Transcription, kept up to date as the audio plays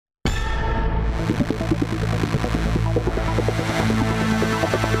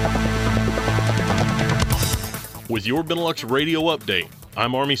with your Benelux Radio Update.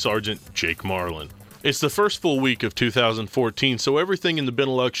 I'm Army Sergeant Jake Marlin. It's the first full week of 2014, so everything in the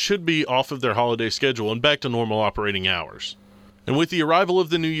Benelux should be off of their holiday schedule and back to normal operating hours. And with the arrival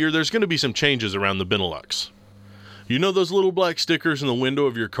of the new year, there's going to be some changes around the Benelux. You know those little black stickers in the window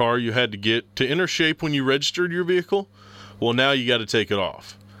of your car you had to get to enter shape when you registered your vehicle? Well, now you got to take it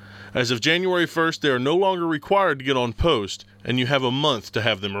off. As of January 1st, they are no longer required to get on post, and you have a month to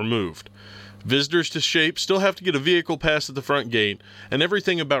have them removed. Visitors to SHAPE still have to get a vehicle pass at the front gate, and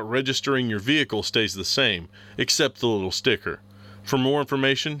everything about registering your vehicle stays the same, except the little sticker. For more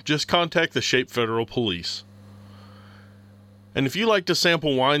information, just contact the SHAPE Federal Police. And if you like to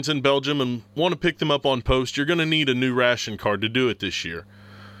sample wines in Belgium and want to pick them up on post, you're going to need a new ration card to do it this year.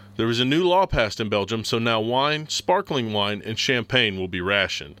 There was a new law passed in Belgium, so now wine, sparkling wine, and champagne will be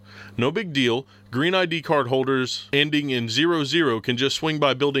rationed. No big deal. Green ID card holders ending in 00 can just swing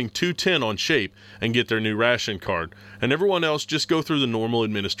by Building 210 on SHAPE and get their new ration card, and everyone else just go through the normal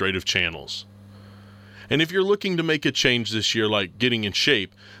administrative channels. And if you're looking to make a change this year, like getting in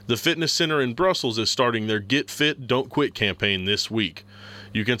shape, the fitness center in Brussels is starting their Get Fit, Don't Quit campaign this week.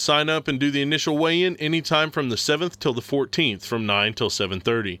 You can sign up and do the initial weigh-in anytime from the 7th till the 14th from 9 till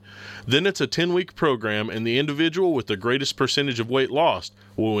 7:30. Then it's a 10-week program, and the individual with the greatest percentage of weight lost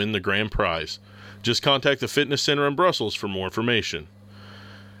will win the grand prize. Just contact the fitness center in Brussels for more information.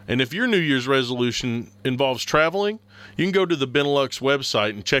 And if your New Year's resolution involves traveling, you can go to the Benelux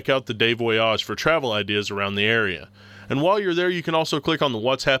website and check out the Day Voyage for travel ideas around the area. And while you're there, you can also click on the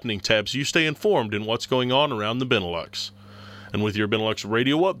What's Happening tab so you stay informed in what's going on around the Benelux. And with your Benelux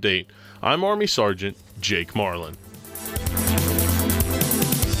Radio Update, I'm Army Sergeant Jake Marlin.